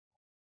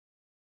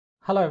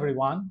Hello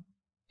everyone.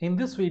 In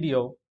this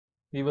video,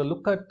 we will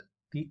look at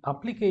the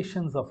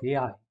applications of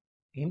AI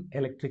in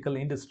electrical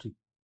industry.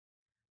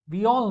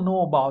 We all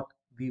know about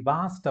the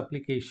vast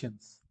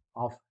applications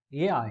of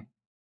AI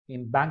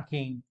in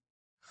banking,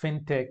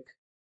 fintech,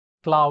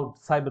 cloud,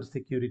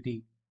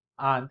 cybersecurity,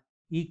 and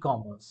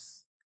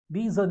e-commerce.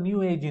 These are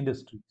new age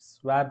industries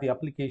where the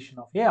application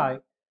of AI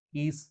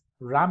is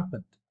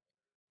rampant.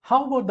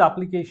 How about the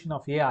application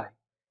of AI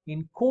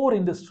in core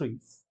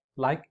industries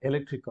like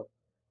electrical?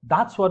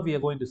 That's what we are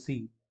going to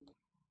see.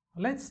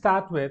 Let's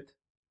start with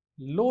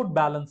load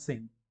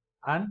balancing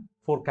and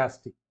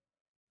forecasting.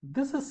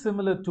 This is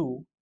similar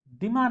to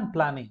demand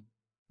planning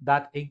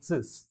that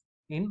exists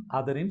in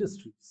other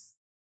industries.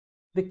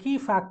 The key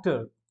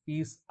factor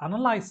is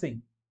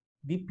analyzing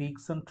the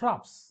peaks and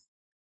troughs.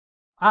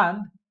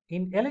 And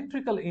in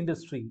electrical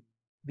industry,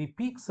 the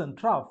peaks and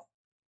troughs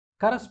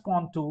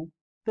correspond to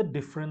the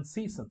different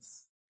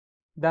seasons.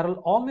 There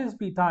will always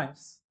be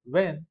times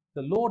when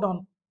the load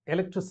on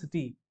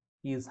electricity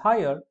is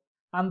higher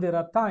and there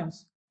are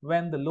times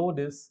when the load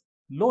is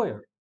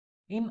lower.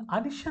 In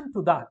addition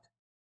to that,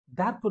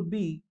 there could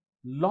be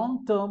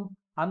long-term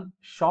and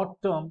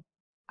short-term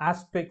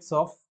aspects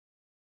of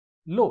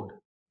load.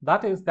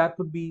 That is, there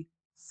could be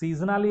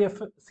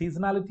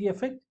seasonality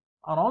effect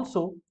and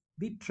also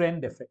the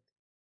trend effect.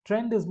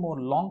 Trend is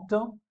more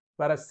long-term,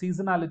 whereas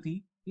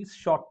seasonality is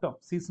short-term.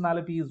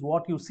 Seasonality is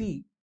what you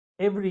see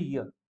every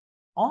year.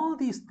 All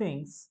these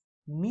things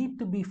need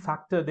to be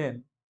factored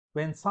in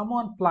when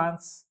someone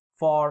plans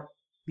for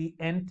the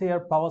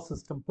entire power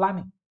system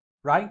planning,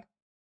 right?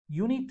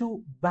 You need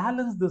to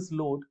balance this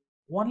load.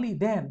 Only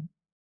then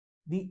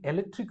the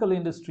electrical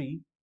industry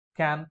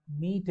can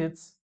meet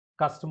its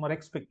customer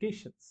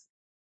expectations.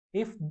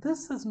 If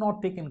this is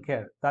not taken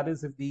care, that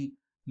is, if the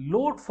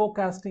load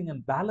forecasting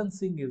and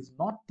balancing is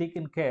not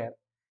taken care,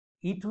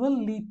 it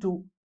will lead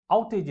to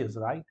outages,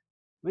 right?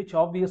 Which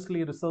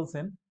obviously results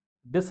in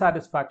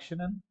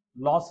dissatisfaction and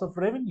loss of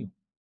revenue.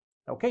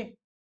 Okay.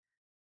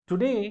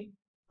 Today,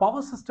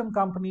 power system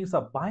companies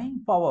are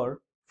buying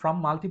power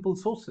from multiple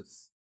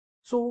sources.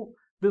 So,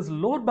 this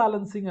load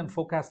balancing and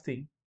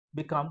forecasting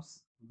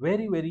becomes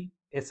very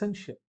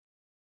essential.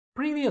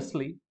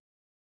 Previously,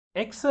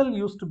 Excel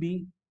used to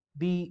be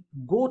the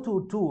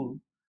go-to tool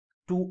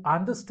to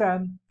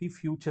understand the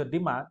future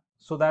demand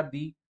so that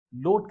the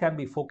load can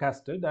be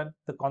forecasted and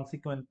the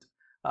consequent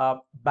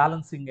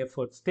balancing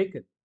efforts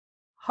taken.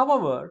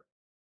 However,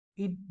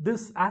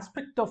 this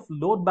aspect of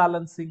load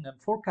balancing and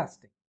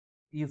forecasting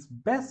is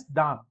best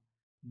done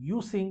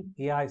using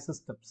AI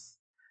systems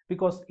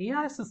because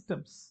AI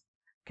systems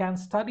can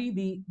study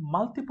the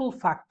multiple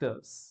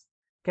factors,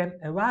 can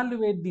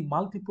evaluate the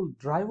multiple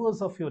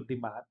drivers of your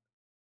demand,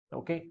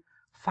 okay,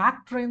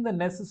 factor in the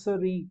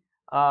necessary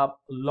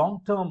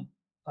long-term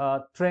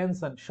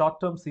trends and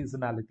short-term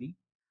seasonality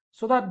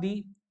so that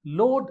the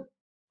load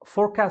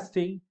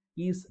forecasting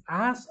is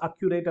as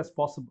accurate as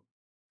possible.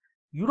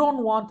 You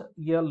don't want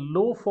a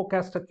low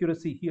forecast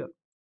accuracy here.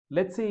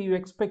 Let's say you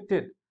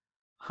expected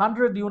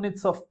 100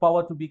 units of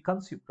power to be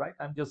consumed, right?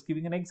 I'm just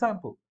giving an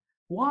example.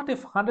 What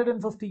if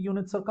 150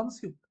 units are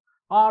consumed?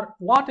 Or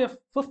what if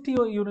 50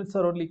 units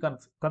are only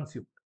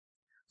consumed?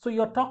 So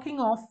you're talking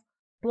of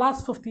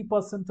plus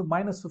 50% to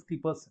minus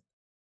 50%,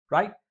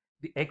 right?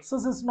 The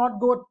excess is not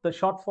good, the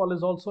shortfall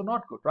is also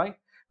not good, right?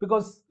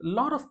 Because a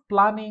lot of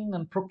planning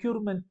and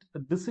procurement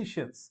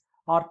decisions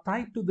are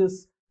tied to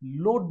this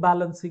load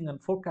balancing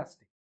and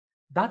forecasting.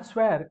 That's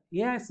where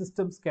AI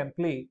systems can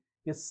play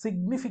a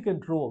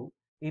significant role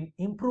in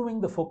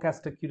improving the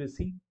forecast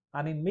accuracy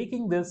and in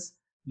making this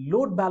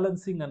load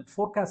balancing and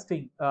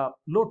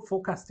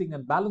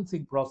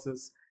balancing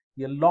process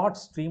a lot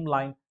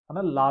streamlined and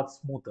a lot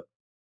smoother.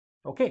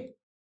 Okay.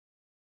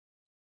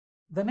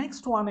 The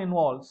next one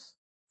involves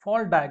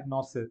fault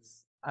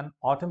diagnosis and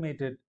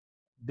automated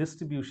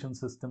distribution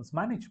systems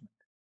management.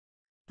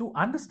 To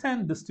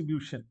understand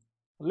distribution,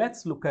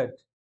 let's look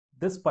at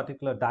this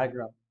particular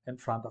diagram in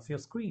front of your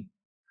screen.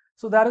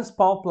 So there is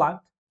power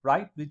plant,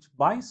 right, which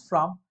buys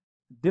from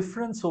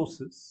different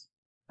sources,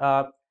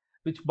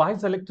 which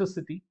buys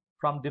electricity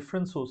from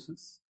different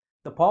sources.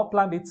 The power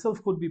plant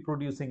itself could be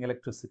producing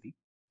electricity,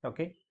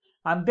 okay,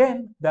 and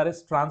then there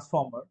is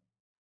transformer.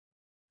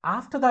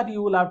 After that,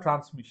 you will have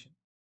transmission.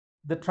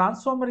 The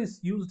transformer is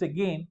used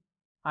again,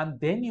 and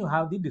then you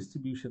have the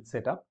distribution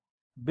setup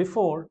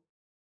before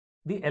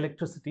the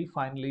electricity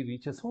finally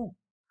reaches home.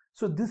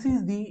 So this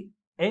is the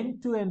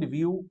end-to-end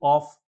view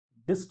of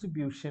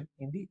distribution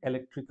in the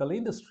electrical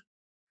industry.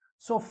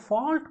 So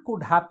fault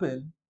could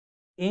happen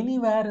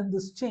anywhere in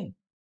this chain,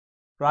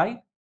 right?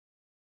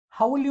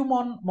 How will you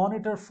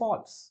monitor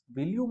faults?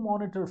 Will you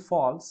monitor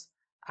faults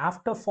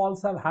after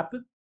faults have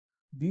happened?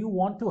 Do you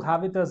want to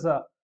have it as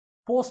a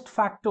post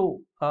facto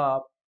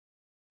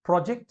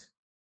project?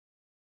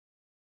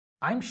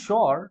 I'm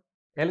sure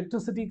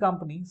electricity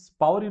companies,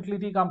 power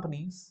utility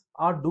companies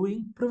are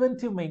doing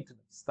preventive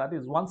maintenance. That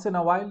is, once in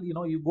a while,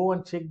 you go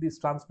and check these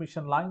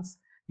transmission lines,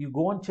 you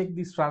go and check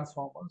these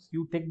transformers,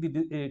 you check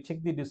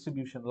the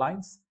distribution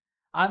lines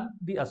and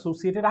the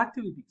associated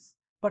activities.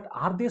 But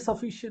are they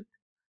sufficient?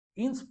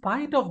 In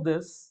spite of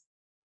this,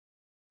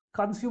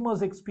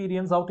 consumers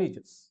experience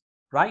outages,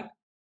 right?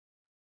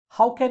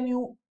 How can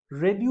you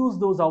reduce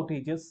those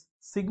outages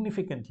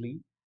significantly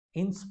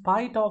in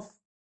spite of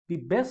the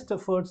best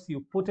efforts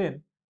you put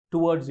in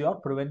towards your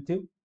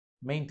preventive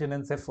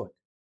maintenance effort?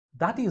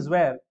 That is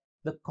where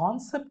the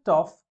concept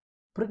of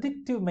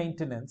predictive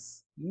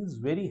maintenance is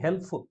very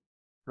helpful,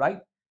 right?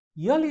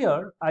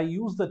 Earlier, I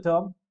used the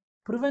term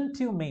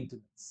preventive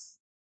maintenance,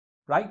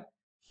 right?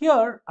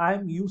 Here, I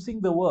am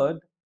using the word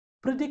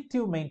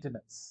predictive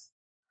maintenance.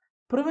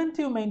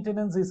 Preventive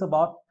maintenance is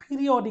about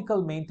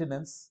periodical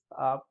maintenance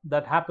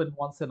that happen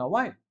once in a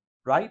while,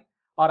 right?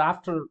 Or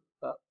after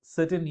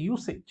certain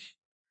usage.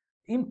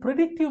 In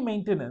predictive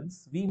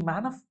maintenance, we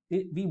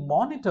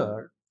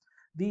monitor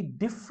the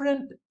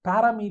different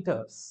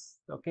parameters,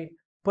 okay,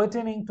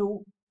 pertaining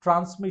to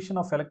transmission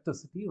of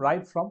electricity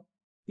right from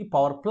the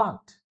power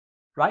plant,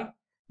 right?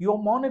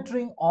 You're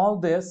monitoring all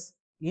this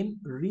in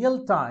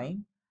real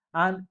time,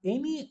 and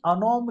any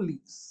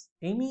anomalies,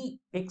 any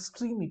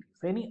extremities,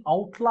 any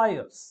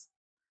outliers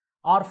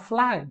are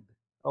flagged,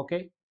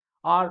 okay,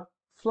 are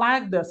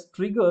flagged as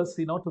triggers,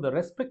 to the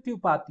respective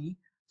party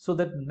so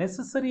that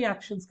necessary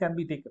actions can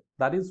be taken.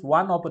 That is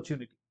one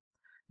opportunity.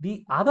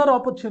 The other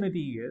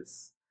opportunity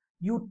is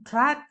you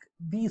track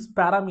these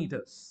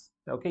parameters,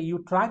 okay,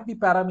 you track the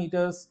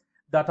parameters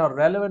that are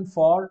relevant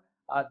for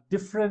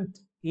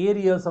different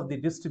areas of the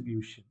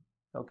distribution,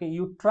 okay,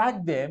 you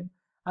track them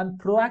and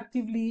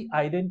proactively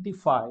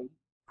identify,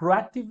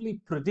 proactively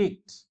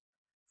predict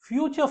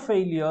future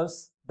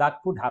failures that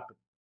could happen,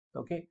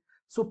 okay.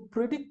 So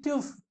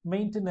predictive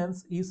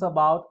maintenance is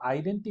about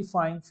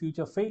identifying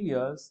future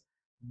failures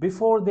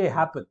before they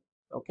happen,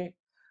 okay.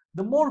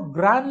 The more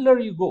granular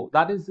you go,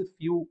 that is, if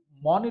you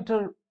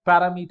monitor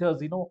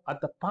parameters,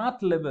 at the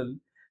part level,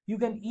 you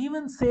can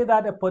even say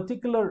that a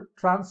particular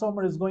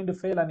transformer is going to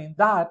fail, and in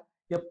that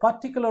a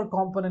particular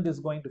component is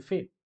going to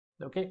fail,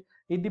 okay.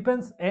 It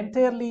depends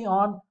entirely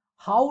on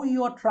how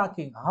you are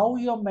tracking, how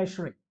you are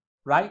measuring,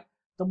 right?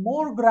 The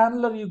more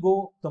granular you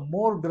go, the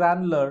more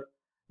granular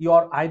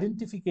your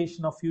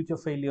identification of future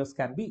failures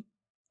can be,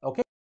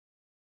 okay.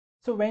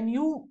 So when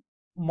you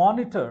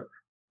monitor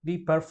the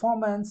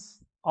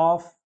performance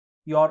of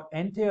your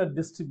entire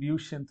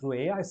distribution through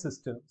AI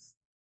systems,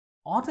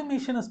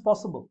 automation is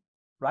possible,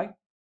 right?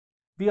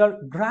 We are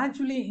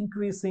gradually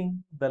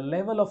increasing the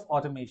level of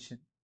automation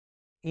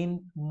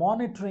in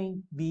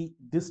monitoring the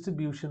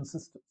distribution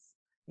systems,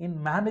 in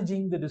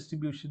managing the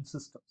distribution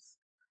systems.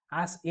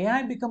 As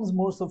AI becomes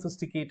more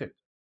sophisticated,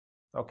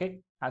 okay,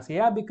 as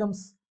AI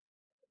becomes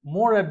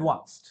more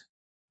advanced,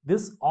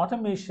 this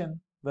automation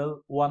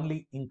will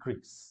only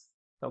increase,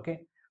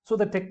 okay. So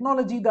the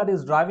technology that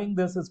is driving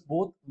this is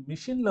both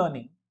machine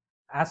learning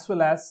as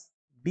well as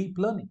deep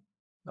learning,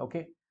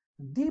 okay.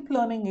 Deep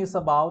learning is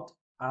about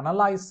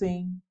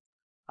analyzing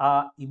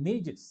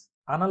images,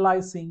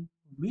 analyzing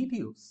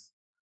videos.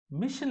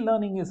 Machine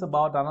learning is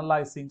about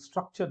analyzing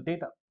structured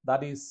data,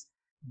 that is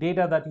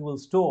data that you will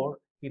store,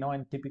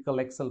 in typical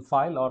Excel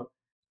file or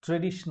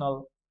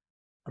traditional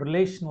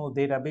relational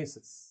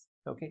databases,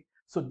 okay.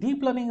 So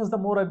deep learning is the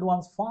more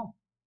advanced form.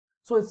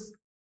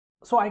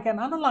 So I can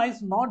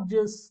analyze not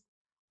just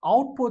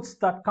outputs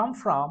that come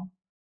from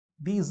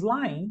these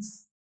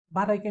lines,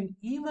 but I can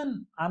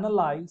even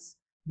analyze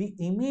the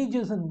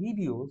images and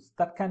videos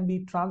that can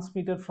be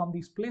transmitted from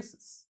these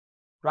places,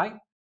 right?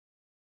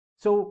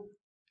 So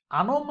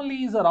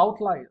anomalies or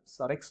outliers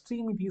or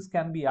extremities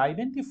can be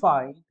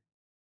identified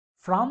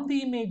from the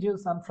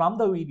images and from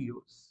the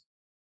videos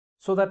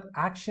so that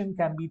action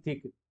can be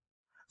taken.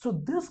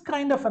 So this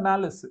kind of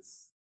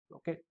analysis,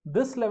 okay,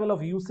 this level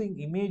of using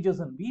images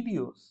and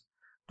videos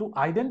to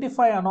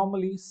identify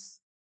anomalies,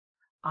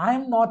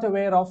 I'm not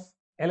aware of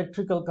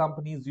electrical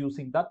companies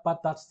using that, but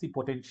that's the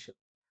potential.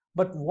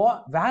 But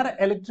where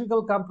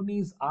electrical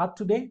companies are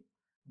today,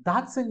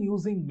 that's in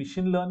using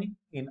machine learning,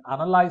 in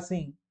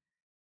analyzing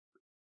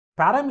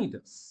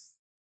parameters,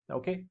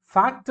 okay,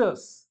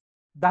 factors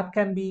that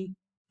can be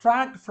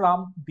tracked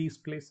from these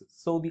places.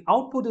 So the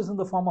output is in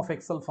the form of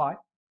Excel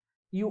file.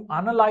 You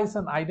analyze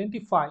and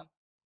identify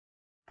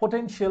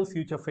potential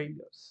future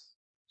failures.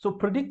 So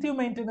predictive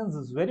maintenance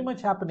is very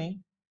much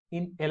happening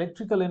in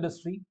electrical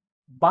industry,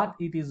 but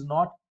it is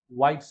not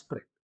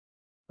widespread,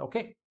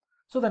 okay.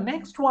 So the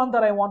next one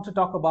that I want to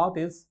talk about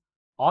is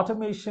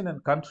automation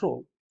and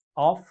control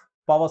of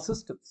power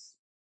systems,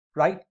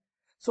 right?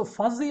 So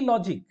fuzzy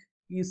logic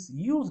is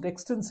used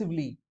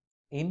extensively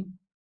in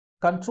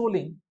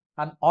controlling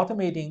and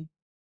automating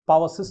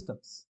power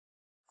systems.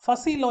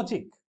 Fuzzy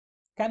logic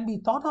can be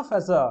thought of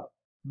as a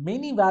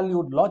many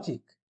valued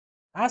logic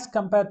as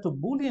compared to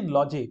Boolean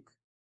logic,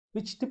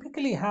 which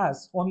typically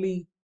has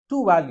only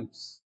two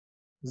values,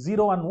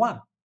 0 and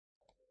 1.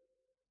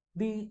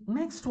 The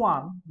next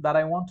one that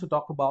I want to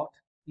talk about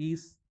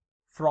is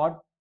fraud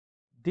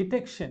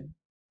detection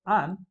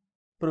and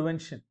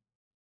prevention.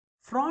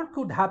 Fraud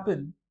could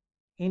happen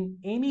in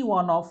any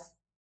one of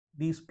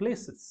these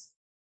places,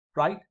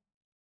 right?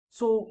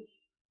 So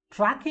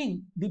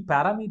Tracking the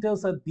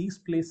parameters at these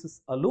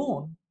places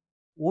alone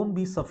won't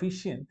be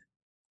sufficient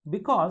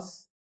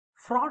because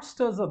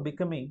fraudsters are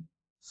becoming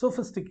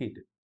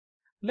sophisticated.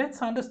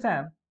 Let's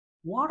understand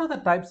what are the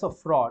types of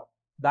fraud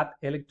that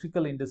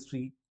electrical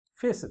industry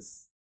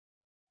faces.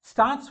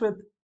 Starts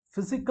with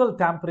physical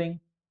tampering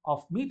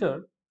of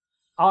meter,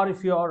 or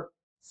if you're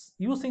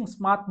using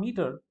smart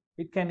meter,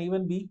 it can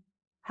even be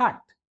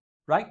hacked,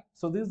 right?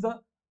 So this is the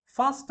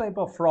first type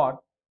of fraud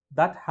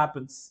that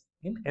happens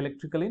in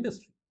electrical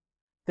industry.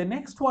 The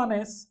next one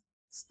is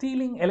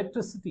stealing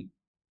electricity,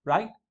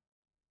 right?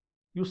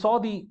 You saw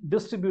the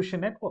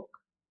distribution network.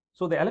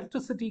 So the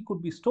electricity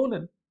could be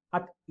stolen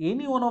at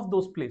any one of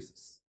those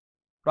places,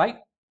 right?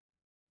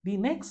 The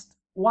next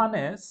one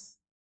is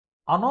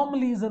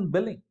anomalies in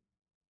billing.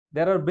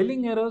 There are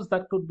billing errors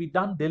that could be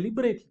done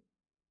deliberately.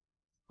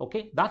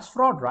 Okay, that's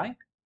fraud, right?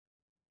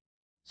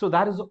 So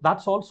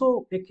that's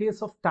also a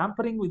case of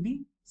tampering with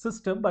the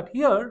system, but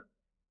here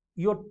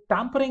you're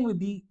tampering with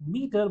the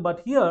meter,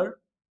 but here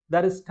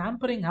there is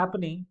tampering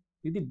happening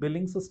with the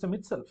billing system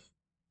itself.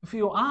 If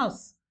you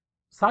ask,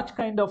 such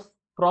kind of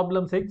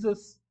problems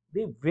exist,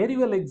 they very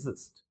well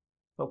exist.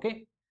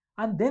 Okay,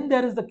 and then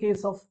there is the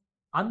case of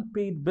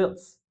unpaid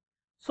bills.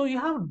 So you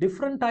have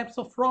different types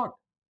of fraud,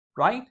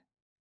 right?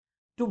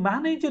 To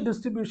manage a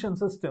distribution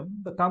system,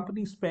 the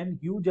company spend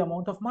huge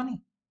amount of money.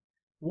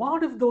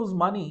 What if those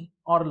money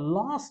are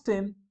lost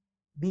in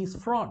these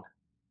fraud?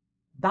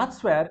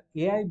 That's where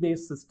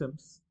AI-based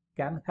systems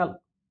can help.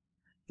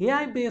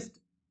 AI-based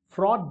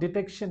fraud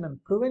detection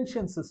and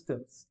prevention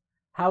systems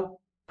have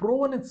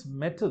proven its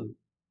mettle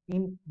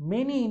in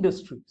many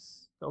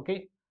industries.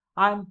 Okay,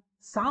 and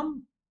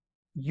some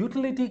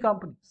utility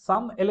companies,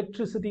 some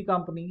electricity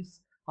companies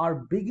are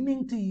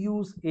beginning to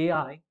use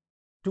AI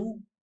to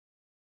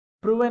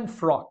prevent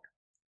fraud.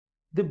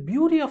 The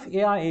beauty of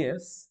AI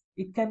is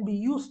it can be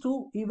used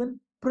to even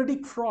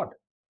predict fraud.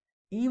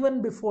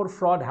 Even before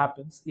fraud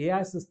happens,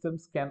 AI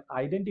systems can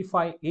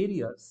identify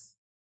areas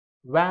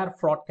where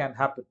fraud can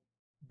happen.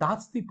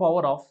 That's the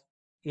power of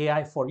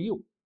AI for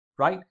you,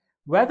 right?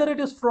 Whether it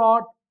is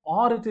fraud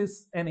or it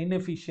is an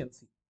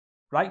inefficiency,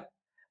 right?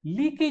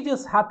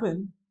 Leakages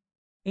happen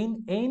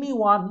in any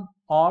one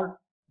or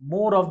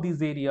more of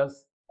these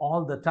areas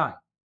all the time,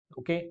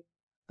 okay?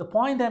 The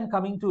point I'm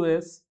coming to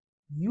is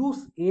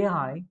use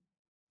AI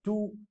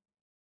to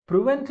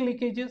prevent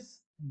leakages,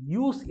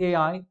 use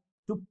AI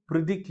to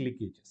predict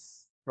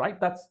leakages, right?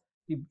 That's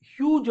a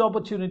huge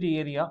opportunity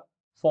area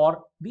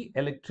for the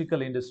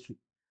electrical industry.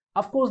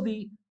 Of course,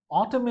 the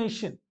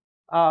automation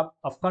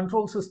of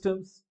control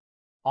systems,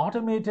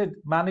 automated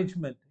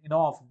management,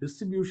 of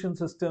distribution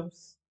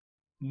systems,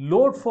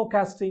 load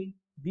forecasting,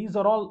 these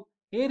are all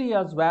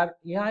areas where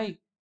AI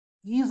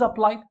is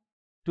applied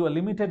to a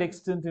limited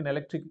extent in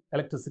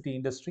electricity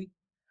industry.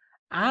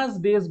 As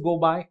days go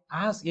by,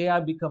 as AI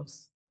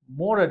becomes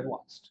more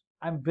advanced,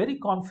 I'm very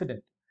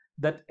confident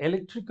that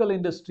electrical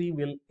industry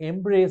will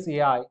embrace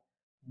AI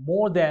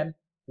more than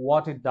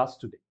what it does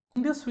today.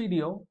 In this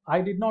video,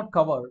 I did not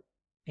cover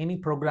any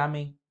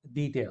programming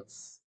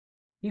details.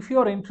 If you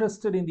are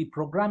interested in the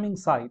programming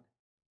side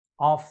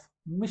of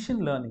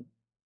machine learning,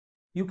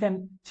 you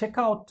can check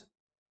out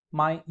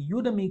my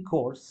Udemy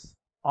course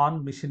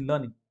on machine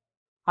learning.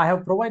 I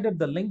have provided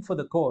the link for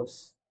the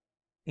course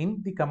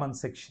in the comment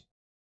section.